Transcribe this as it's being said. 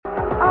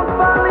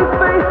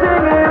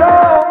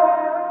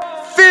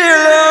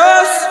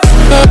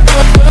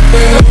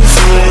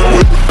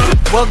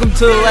welcome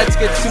to the Let's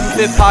Get Super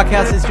Fit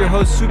podcast. It's your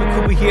host, Super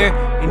Kuba here,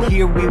 and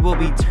here we will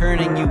be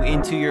turning you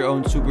into your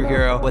own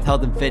superhero with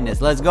health and fitness.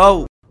 Let's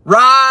go!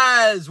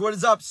 Rise! What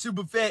is up,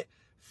 Super Fit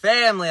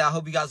family? I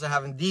hope you guys are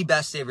having the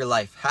best day of your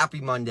life. Happy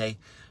Monday.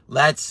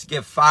 Let's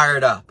get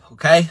fired up,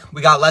 okay?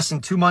 We got less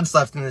than 2 months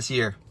left in this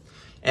year.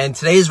 And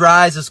today's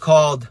rise is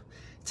called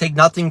Take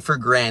Nothing for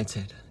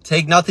Granted.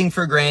 Take nothing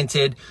for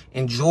granted.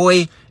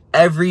 Enjoy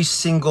every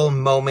single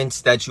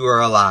moment that you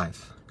are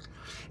alive.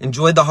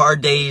 Enjoy the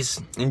hard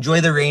days. Enjoy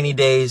the rainy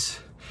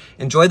days.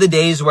 Enjoy the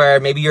days where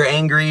maybe you're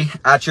angry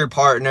at your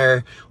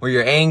partner, or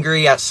you're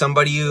angry at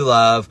somebody you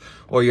love,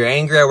 or you're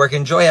angry at work.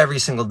 Enjoy every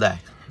single day,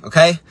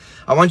 okay?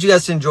 I want you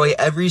guys to enjoy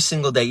every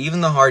single day, even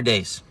the hard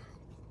days.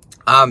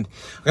 I'm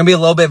going to be a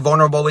little bit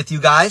vulnerable with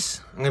you guys.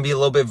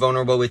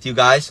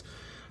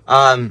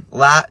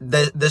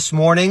 This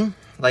morning,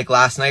 like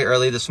last night,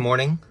 early this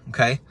morning,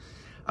 okay?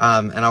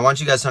 And I want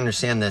you guys to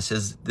understand this,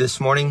 is this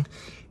morning,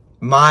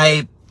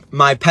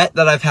 my pet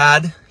that I've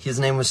had, his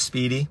name was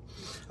Speedy.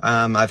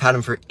 I've had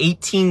him for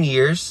 18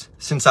 years,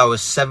 since I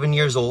was 7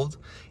 years old.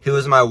 He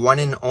was my one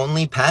and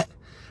only pet.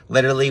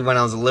 Literally, when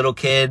I was a little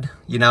kid,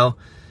 you know,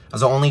 I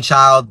was the only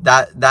child.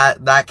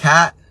 That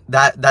cat,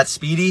 that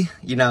Speedy,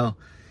 you know,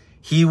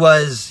 he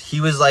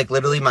was like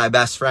literally my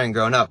best friend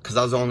growing up, because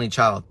I was the only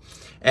child.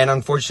 And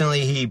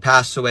unfortunately, he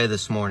passed away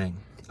this morning.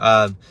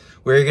 We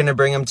were going to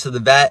bring him to the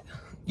vet,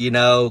 you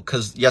know,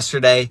 because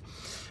yesterday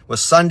was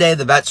Sunday,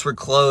 the vets were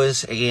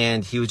closed,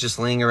 and he was just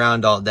laying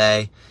around all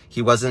day.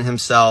 He wasn't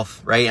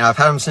himself, right? And I've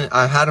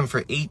had him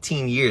for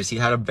 18 years. He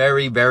had a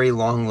very, very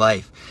long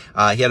life.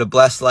 He had a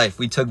blessed life.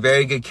 We took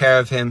very good care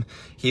of him.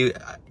 He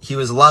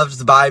was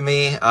loved by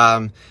me.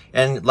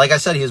 And like I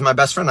said, he was my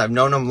best friend. I've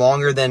known him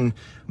longer than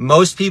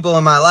most people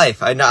in my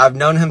life. I've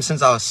known him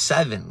since I was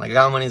 7. Like, I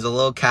got him when he was a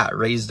little cat,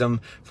 raised him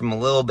from a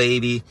little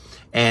baby,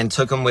 and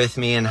took him with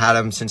me and had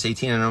him since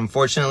 18. And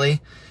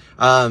unfortunately,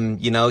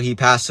 you know, he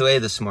passed away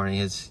this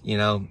morning. You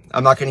know,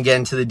 I'm not going to get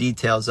into the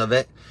details of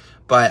it,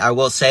 but I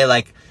will say,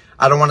 like,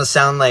 I don't want to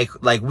sound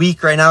like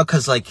weak right now,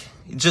 because like,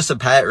 it's just a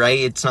pet, right?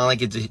 It's not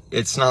like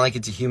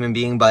it's a human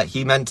being, but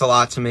he meant a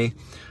lot to me.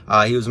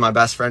 He was my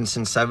best friend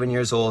since 7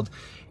 years old.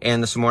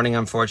 And this morning,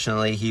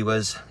 unfortunately,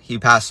 he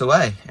passed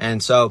away.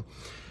 And so,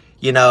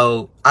 you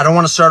know, I don't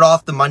want to start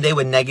off the Monday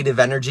with negative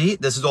energy.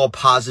 This is all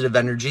positive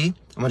energy.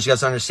 I want you guys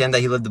to understand that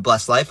he lived a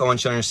blessed life. I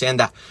want you to understand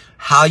that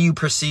how you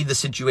perceive the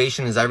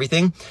situation is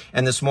everything.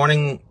 And this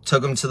morning,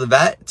 took him to the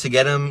vet to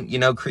get him, you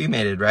know,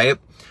 cremated, right?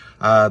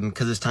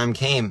 Because his time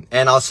came.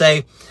 And I'll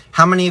say,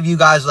 how many of you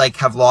guys like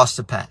have lost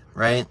a pet,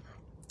 right?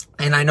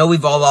 And I know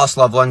we've all lost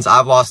loved ones.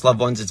 I've lost loved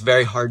ones. It's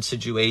very hard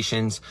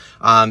situations.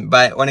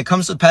 But when it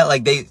comes to pet,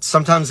 like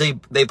sometimes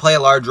they play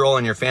a large role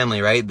in your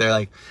family, right?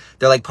 They're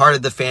like part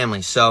of the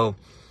family. So,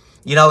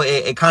 you know,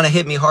 it kind of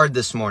hit me hard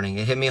this morning.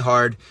 It hit me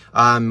hard,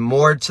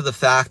 more to the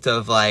fact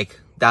of like,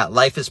 that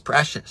life is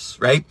precious,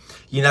 right?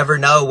 You never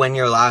know when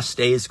your last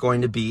day is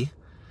going to be.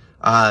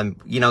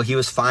 You know, he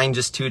was fine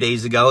just 2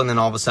 days ago, and then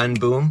all of a sudden,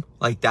 boom,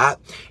 like that.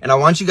 And I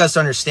want you guys to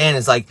understand,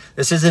 is like,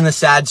 this isn't a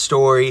sad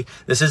story.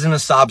 This isn't a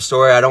sob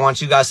story. I don't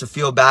want you guys to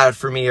feel bad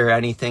for me or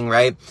anything,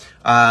 right?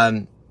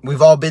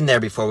 We've all been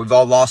there before. We've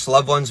all lost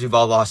loved ones. We've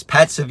all lost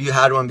pets if you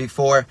had one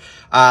before.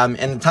 And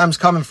the time's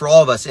coming for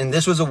all of us. And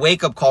this was a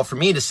wake-up call for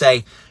me to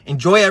say,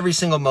 enjoy every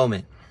single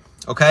moment.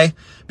 Okay?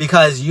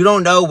 Because you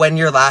don't know when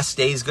your last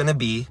day is going to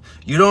be.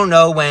 You don't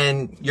know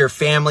when your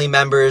family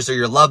members or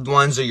your loved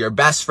ones or your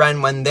best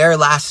friend, when their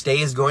last day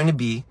is going to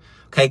be.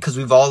 Okay? Because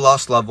we've all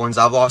lost loved ones.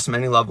 I've lost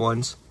many loved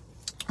ones.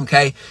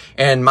 Okay?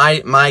 And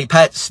my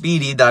pet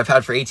Speedy that I've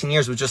had for 18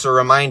 years was just a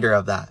reminder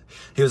of that.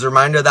 He was a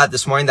reminder of that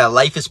this morning, that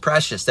life is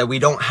precious, that we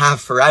don't have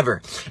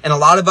forever. And a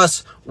lot of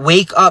us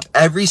wake up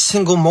every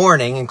single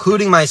morning,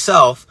 including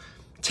myself,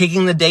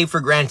 taking the day for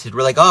granted.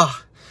 We're like,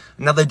 oh,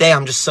 another day,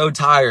 I'm just so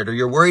tired. Or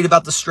you're worried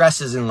about the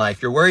stresses in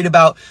life. You're worried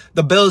about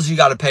the bills you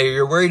got to pay. Or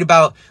you're worried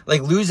about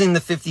like losing the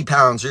 50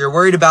 pounds. Or you're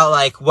worried about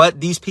like what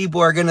these people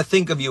are going to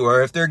think of you,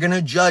 or if they're going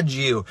to judge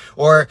you,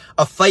 or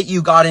a fight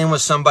you got in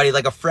with somebody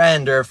like a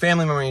friend or a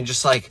family member. And you're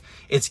just like,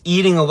 it's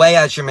eating away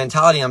at your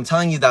mentality. I'm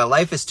telling you that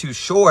life is too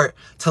short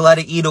to let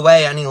it eat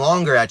away any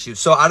longer at you.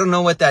 So I don't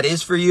know what that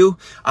is for you.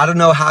 I don't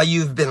know how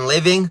you've been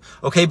living.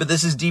 Okay. But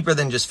this is deeper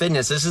than just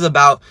fitness. This is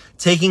about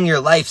taking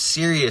your life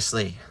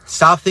seriously.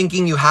 Stop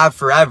thinking you have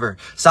forever.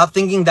 Stop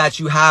thinking that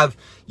you have,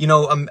 you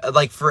know,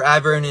 like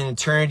forever and an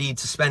eternity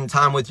to spend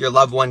time with your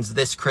loved ones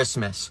this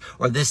Christmas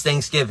or this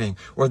Thanksgiving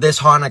or this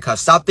Hanukkah.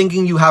 Stop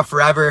thinking you have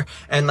forever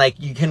and like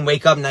you can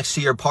wake up next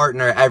to your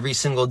partner every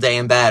single day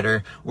in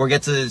bed, or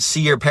get to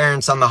see your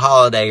parents on the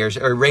holiday,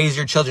 or raise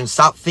your children.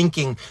 Stop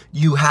thinking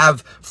you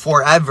have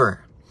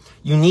forever.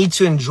 You need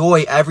to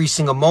enjoy every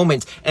single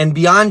moment. And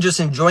beyond just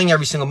enjoying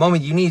every single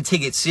moment, you need to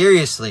take it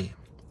seriously.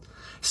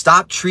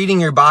 Stop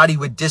treating your body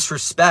with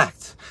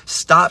disrespect.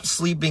 Stop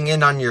sleeping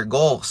in on your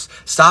goals.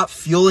 Stop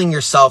fueling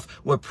yourself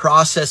with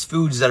processed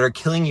foods that are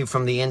killing you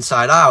from the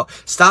inside out.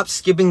 Stop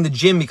skipping the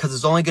gym because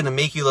it's only going to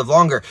make you live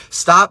longer.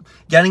 Stop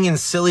getting in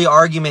silly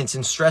arguments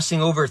and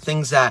stressing over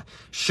things that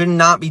should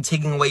not be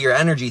taking away your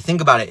energy.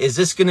 Think about it. Is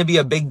this going to be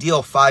a big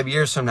deal 5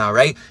 years from now,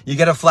 right? You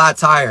get a flat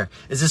tire.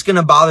 Is this going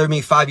to bother me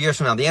 5 years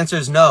from now? The answer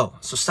is no.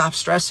 So stop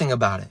stressing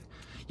about it.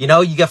 You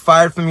know, you get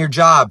fired from your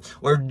job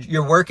or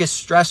your work is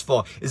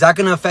stressful. Is that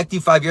going to affect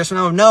you 5 years from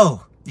now?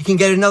 No. You can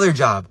get another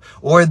job,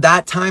 or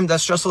that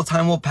stressful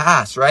time will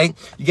pass, right?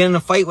 You get in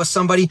a fight with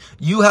somebody,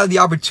 you have the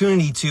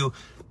opportunity to,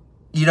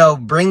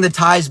 bring the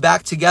ties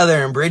back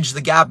together and bridge the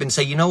gap and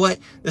say, you know what?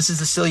 This is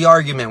a silly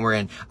argument we're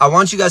in. I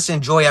want you guys to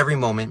enjoy every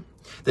moment.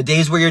 The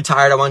days where you're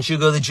tired, I want you to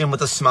go to the gym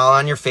with a smile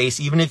on your face.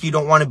 Even if you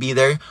don't want to be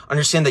there,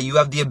 understand that you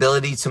have the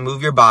ability to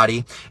move your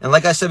body. And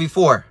like I said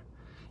before,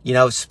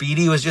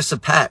 Speedy was just a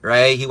pet,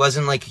 right? He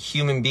wasn't like a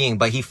human being,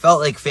 but he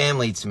felt like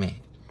family to me.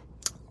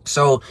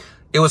 So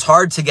it was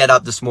hard to get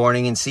up this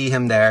morning and see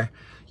him there,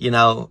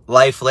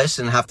 lifeless,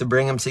 and have to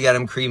bring him to get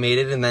him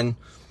cremated. And then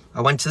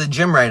I went to the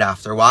gym right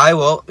after. Why?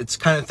 Well, it's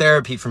kind of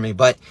therapy for me,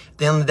 but at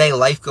the end of the day,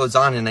 life goes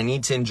on and I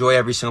need to enjoy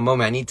every single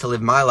moment. I need to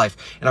live my life.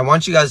 And I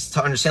want you guys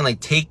to understand,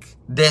 take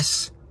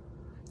this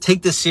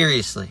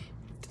seriously.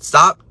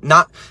 Stop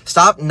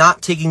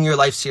not taking your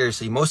life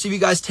seriously. Most of you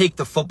guys take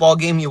the football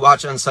game you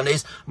watch on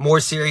Sundays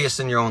more serious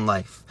than your own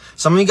life.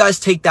 Some of you guys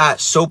take that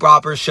soap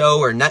opera show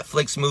or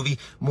Netflix movie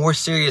more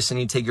serious than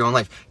you take your own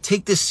life.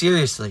 Take this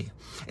seriously.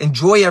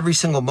 Enjoy every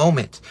single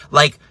moment.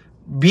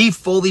 Be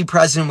fully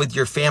present with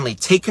your family.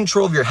 Take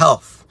control of your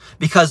health.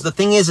 Because the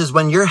thing is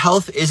when your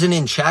health isn't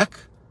in check,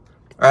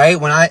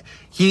 right?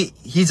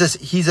 He's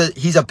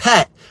a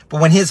pet, but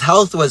when his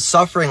health was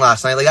suffering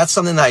last night, that's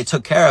something that I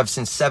took care of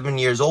since 7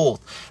 years old,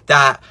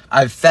 that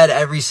I've fed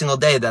every single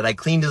day, that I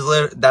cleaned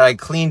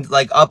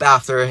up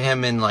after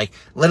him and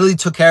literally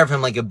took care of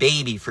him like a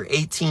baby for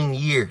 18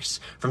 years,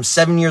 from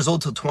 7 years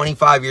old to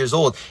 25 years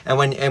old. And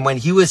when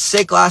he was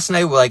sick last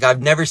night,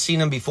 I've never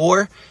seen him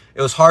before,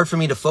 it was hard for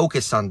me to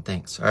focus on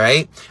things. All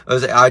right.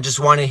 I just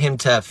wanted him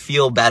to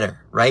feel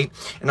better. Right.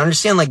 And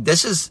understand,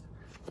 this is,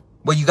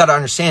 what you got to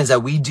understand is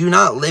that we do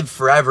not live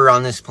forever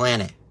on this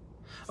planet.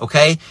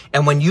 Okay?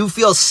 And when you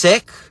feel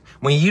sick,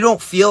 when you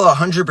don't feel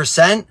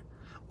 100%,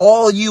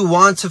 all you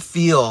want to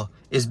feel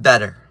is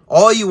better.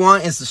 All you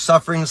want is the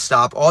suffering to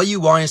stop. All you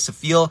want is to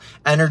feel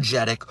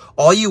energetic.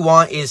 All you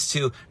want is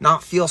to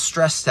not feel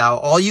stressed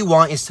out. All you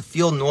want is to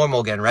feel normal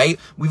again, right?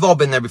 We've all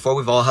been there before.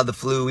 We've all had the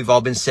flu. We've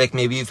all been sick.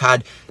 Maybe you've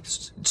had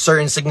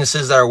certain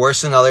sicknesses that are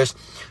worse than others.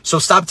 So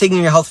stop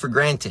taking your health for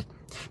granted,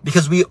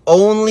 because we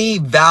only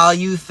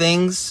value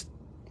things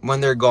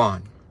when they're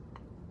gone.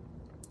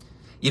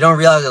 You don't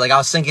realize it. I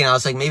was thinking,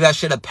 maybe I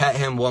should have pet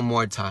him one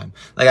more time.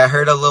 I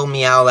heard a little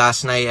meow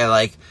last night at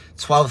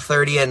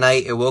 12:30 at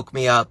night. It woke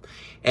me up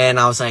and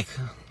I was like,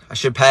 I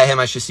should pet him.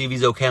 I should see if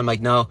he's okay. I'm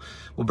like, no,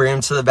 we'll bring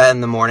him to the vet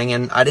in the morning.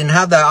 And I didn't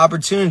have that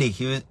opportunity.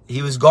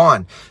 He was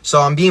gone.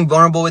 So I'm being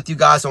vulnerable with you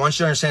guys. I want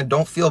you to understand,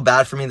 don't feel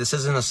bad for me. This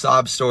isn't a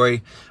sob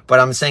story,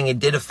 but I'm saying it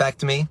did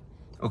affect me.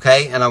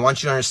 Okay. And I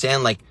want you to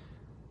understand,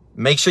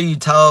 make sure you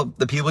tell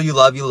the people you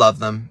love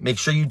them. Make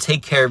sure you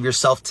take care of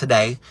yourself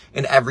today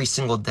and every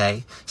single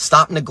day.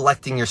 Stop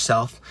neglecting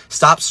yourself.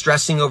 Stop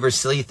stressing over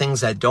silly things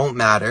that don't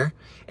matter.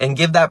 And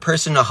give that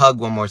person a hug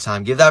one more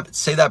time.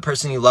 Say that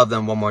person you love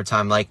them one more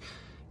time.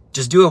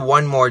 Just do it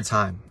one more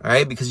time. All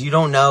right? Because you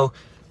don't know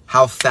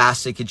how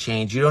fast it could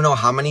change. You don't know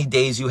how many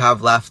days you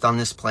have left on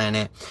this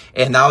planet.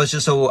 And that was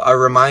just a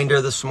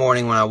reminder this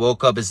morning when I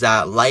woke up, is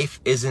that life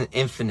isn't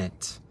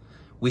infinite.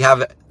 We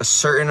have a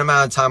certain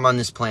amount of time on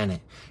this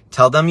planet.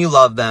 Tell them you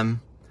love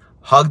them.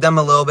 Hug them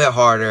a little bit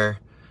harder.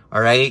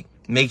 All right?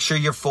 Make sure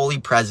you're fully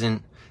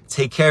present.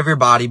 Take care of your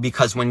body,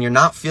 because when you're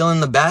not feeling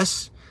the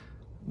best,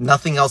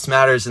 nothing else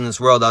matters in this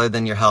world other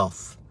than your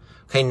health.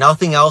 Okay?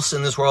 Nothing else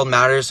in this world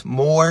matters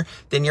more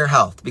than your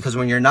health. Because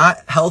when you're not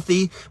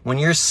healthy, when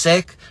you're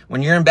sick,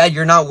 when you're in bed,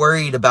 you're not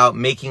worried about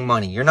making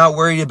money. You're not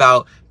worried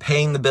about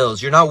paying the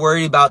bills. You're not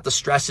worried about the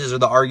stresses or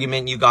the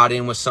argument you got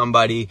in with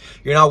somebody.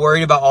 You're not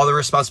worried about all the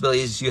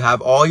responsibilities you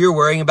have. All you're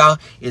worrying about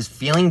is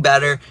feeling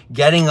better,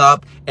 getting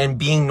up, and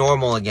being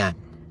normal again.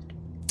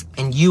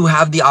 And you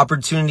have the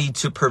opportunity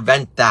to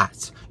prevent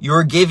that.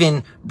 You're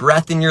given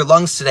breath in your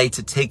lungs today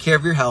to take care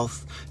of your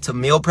health, to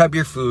meal prep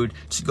your food,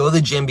 to go to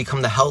the gym,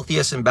 become the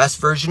healthiest and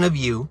best version of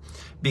you,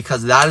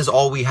 because that is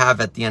all we have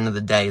at the end of the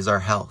day, is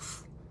our health.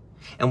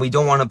 And we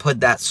don't want to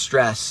put that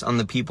stress on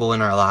the people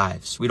in our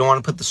lives. We don't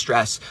want to put the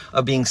stress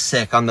of being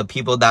sick on the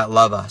people that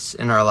love us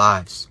in our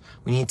lives.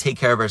 We need to take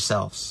care of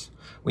ourselves.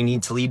 We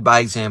need to lead by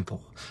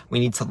example. We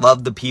need to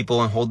love the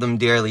people and hold them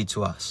dearly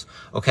to us.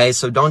 Okay,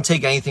 so don't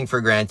take anything for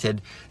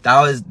granted.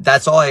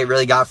 That's all I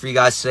really got for you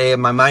guys today.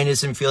 My mind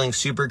isn't feeling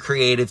super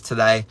creative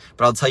today,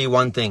 but I'll tell you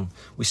one thing.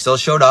 We still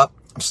showed up.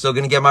 I'm I'm still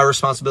going to get my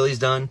responsibilities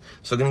done.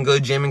 I'm still going to go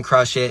to the gym and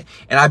crush it.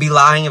 And I'd be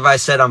lying if I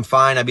said I'm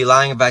fine. I'd be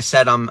lying if I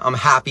said I'm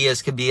happy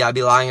as could be. I'd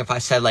be lying if I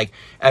said like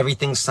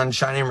everything's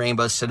sunshine and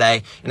rainbows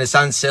today. And it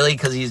sounds silly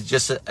because he's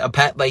just a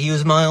pet, but he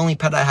was my only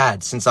pet I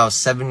had since I was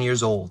 7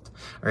 years old.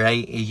 All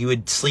right. He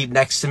would sleep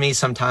next to me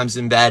sometimes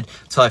in bed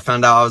until I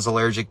found out I was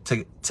allergic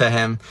to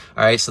him.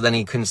 All right. So then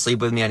he couldn't sleep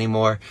with me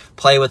anymore.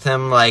 Play with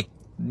him like,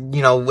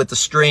 with the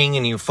string,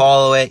 and you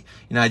follow it.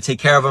 I'd take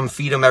care of him,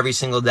 feed him every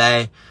single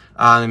day.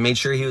 And made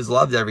sure he was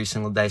loved every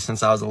single day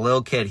since I was a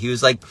little kid. He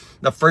was like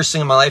the first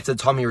thing in my life that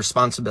taught me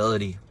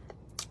responsibility.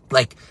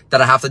 Like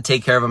that I have to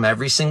take care of him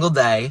every single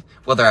day,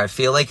 whether I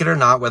feel like it or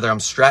not, whether I'm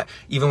stressed.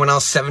 Even when I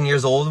was 7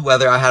 years old,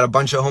 whether I had a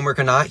bunch of homework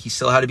or not, he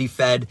still had to be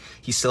fed.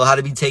 He still had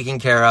to be taken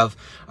care of.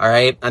 All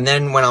right. And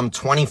then when I'm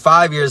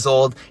 25 years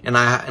old and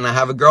I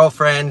have a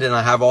girlfriend and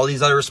I have all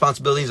these other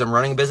responsibilities, I'm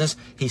running a business,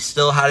 he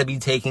still had to be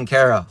taken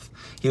care of.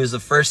 He was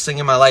the first thing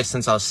in my life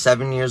since I was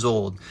 7 years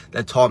old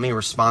that taught me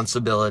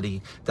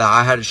responsibility, that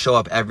I had to show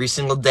up every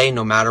single day,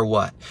 no matter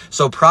what.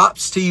 So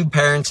props to you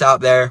parents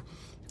out there.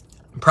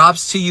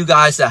 Props to you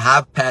guys that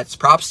have pets.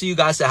 Props to you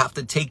guys that have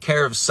to take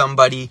care of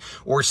somebody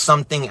or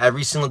something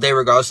every single day,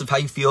 regardless of how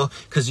you feel,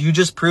 because you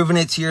just proven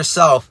it to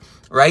yourself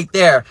right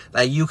there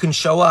that you can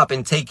show up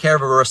and take care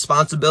of a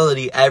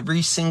responsibility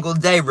every single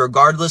day,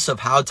 regardless of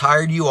how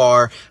tired you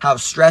are, how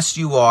stressed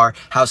you are,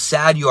 how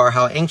sad you are,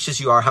 how anxious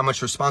you are, how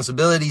much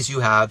responsibilities you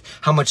have,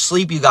 how much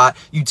sleep you got.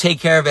 You take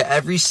care of it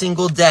every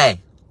single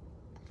day.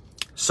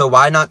 So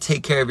why not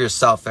take care of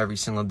yourself every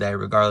single day,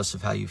 regardless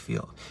of how you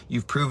feel?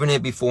 You've proven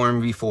it before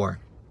and before.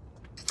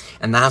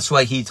 And that's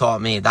what he taught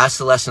me. That's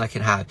the lesson I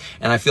can have.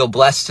 And I feel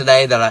blessed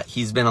today that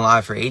he's been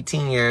alive for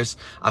 18 years.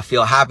 I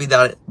feel happy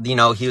that,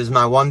 he was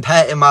my one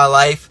pet in my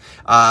life.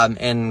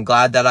 And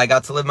glad that I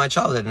got to live my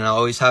childhood. And I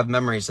always have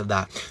memories of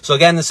that. So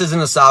again, this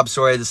isn't a sob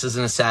story. This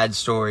isn't a sad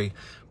story.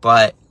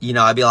 But,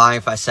 I'd be lying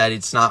if I said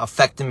it's not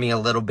affecting me a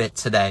little bit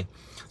today.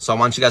 So I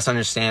want you guys to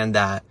understand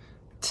that.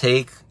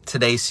 Take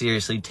today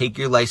seriously. Take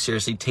your life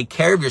seriously. Take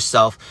care of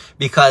yourself,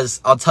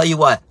 because I'll tell you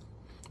what.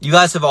 You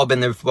guys have all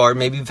been there before.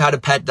 Maybe you've had a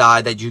pet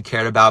die that you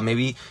cared about.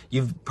 Maybe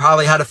you've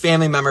probably had a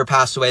family member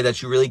pass away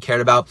that you really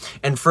cared about.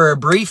 And for a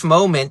brief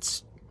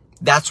moment,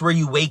 that's where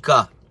you wake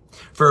up.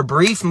 For a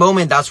brief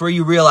moment, that's where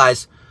you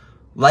realize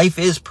life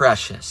is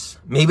precious.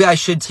 Maybe I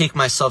should take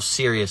myself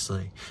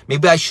seriously.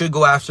 Maybe I should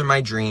go after my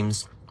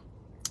dreams.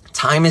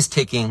 Time is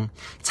ticking.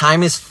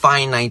 Time is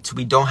finite.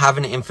 We don't have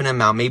an infinite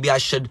amount. Maybe I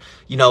should,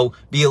 be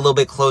a little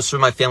bit closer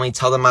to my family,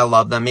 tell them I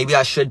love them. Maybe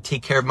I should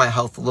take care of my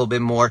health a little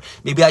bit more.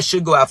 Maybe I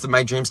should go after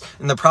my dreams.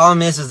 And the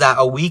problem is that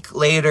a week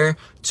later,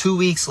 2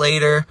 weeks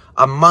later,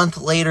 a month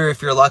later,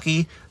 if you're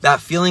lucky,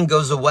 that feeling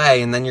goes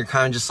away. And then you're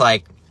kind of just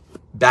like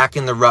back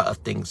in the rut of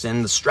things,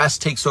 and the stress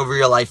takes over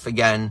your life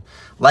again.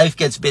 Life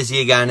gets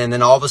busy again. And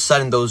then all of a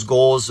sudden, those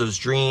goals, those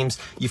dreams,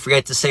 you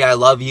forget to say, I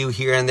love you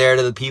here and there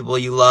to the people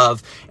you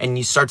love. And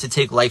you start to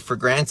take life for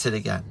granted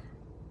again.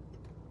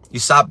 You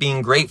stop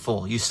being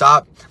grateful. You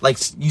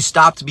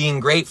stopped being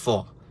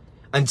grateful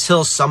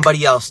until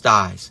somebody else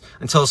dies,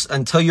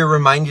 until you're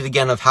reminded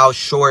again of how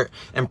short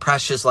and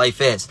precious life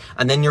is.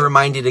 And then you're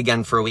reminded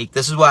again for a week.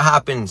 This is what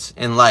happens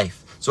in life.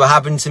 So what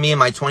happened to me in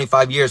my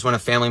 25 years when a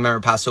family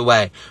member passes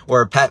away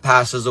or a pet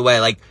passes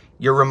away, like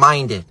you're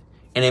reminded,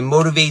 and it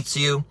motivates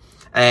you,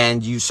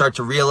 and you start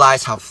to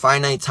realize how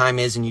finite time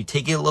is, and you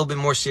take it a little bit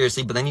more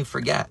seriously, but then you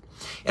forget.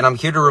 And I'm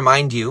here to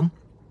remind you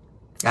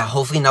that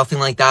hopefully nothing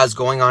like that is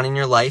going on in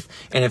your life.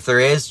 And if there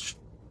is,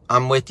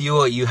 I'm with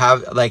you.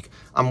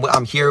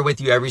 I'm here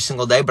with you every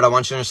single day, but I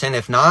want you to understand,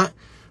 if not,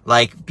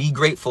 be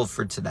grateful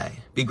for today.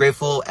 Be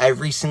grateful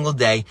every single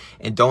day,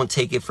 and don't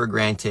take it for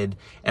granted.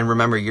 And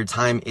remember, your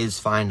time is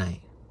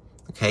finite.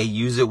 Okay?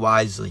 Use it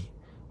wisely.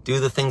 Do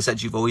the things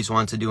that you've always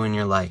wanted to do in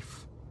your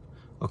life.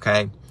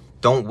 Okay?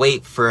 Don't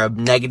wait for a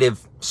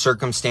negative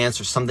circumstance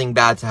or something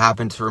bad to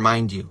happen to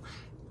remind you.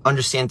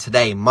 Understand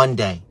today,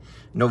 Monday,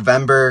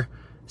 November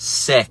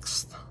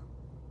 6th.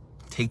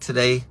 Take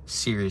today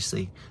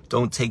seriously.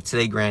 Don't take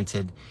today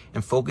granted,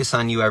 and focus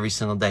on you every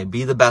single day.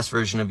 Be the best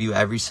version of you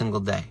every single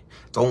day.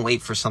 Don't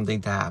wait for something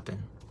to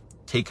happen.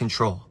 Take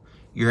control.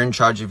 You're in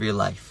charge of your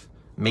life.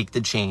 Make the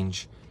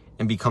change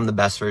and become the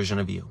best version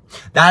of you.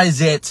 That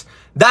is it.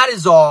 That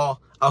is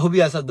all. I hope you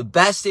guys have the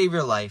best day of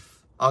your life.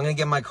 I'm going to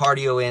get my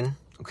cardio in,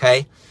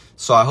 okay?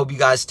 So I hope you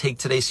guys take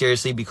today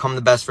seriously. Become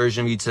the best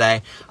version of you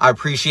today. I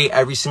appreciate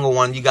every single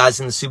one of you guys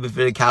in the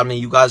Superfit Academy.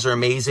 You guys are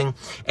amazing.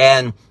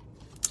 And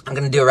I'm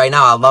going to do it right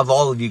now. I love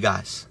all of you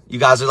guys. You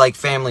guys are like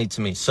family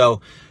to me.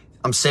 So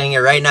I'm saying it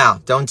right now.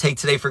 Don't take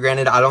today for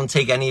granted. I don't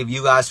take any of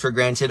you guys for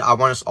granted. I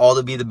want us all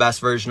to be the best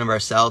version of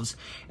ourselves.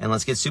 And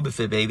let's get super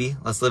fit, baby.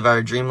 Let's live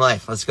our dream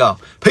life. Let's go.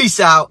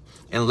 Peace out,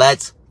 and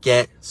let's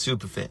get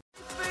super fit.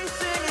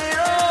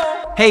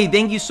 Hey,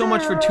 thank you so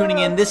much for tuning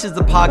in. This is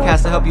the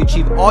podcast to help you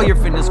achieve all your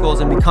fitness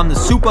goals and become the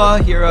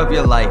superhero of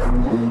your life.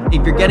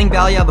 If you're getting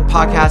value out of the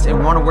podcast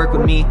and want to work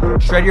with me,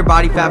 shred your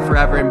body fat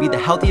forever and be the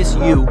healthiest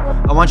you,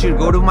 I want you to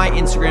go to my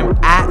Instagram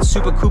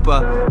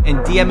 @SupaKupa and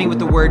DM me with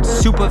the word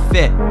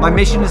SupaFit. My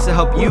mission is to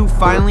help you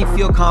finally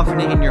feel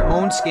confident in your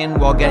own skin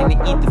while getting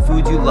to eat the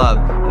foods you love.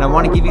 And I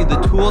want to give you the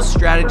tools,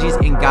 strategies,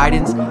 and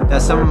guidance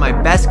that some of my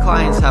best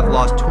clients have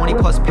lost 20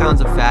 plus pounds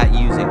of fat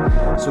using.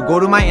 So go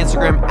to my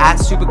Instagram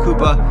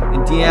 @SupaKupa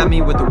and DM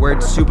me with the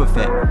word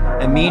SupaFit.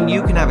 And me and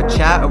you can have a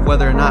chat of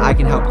whether or not I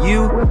can help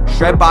you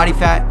shred body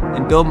fat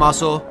and build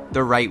muscle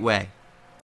the right way.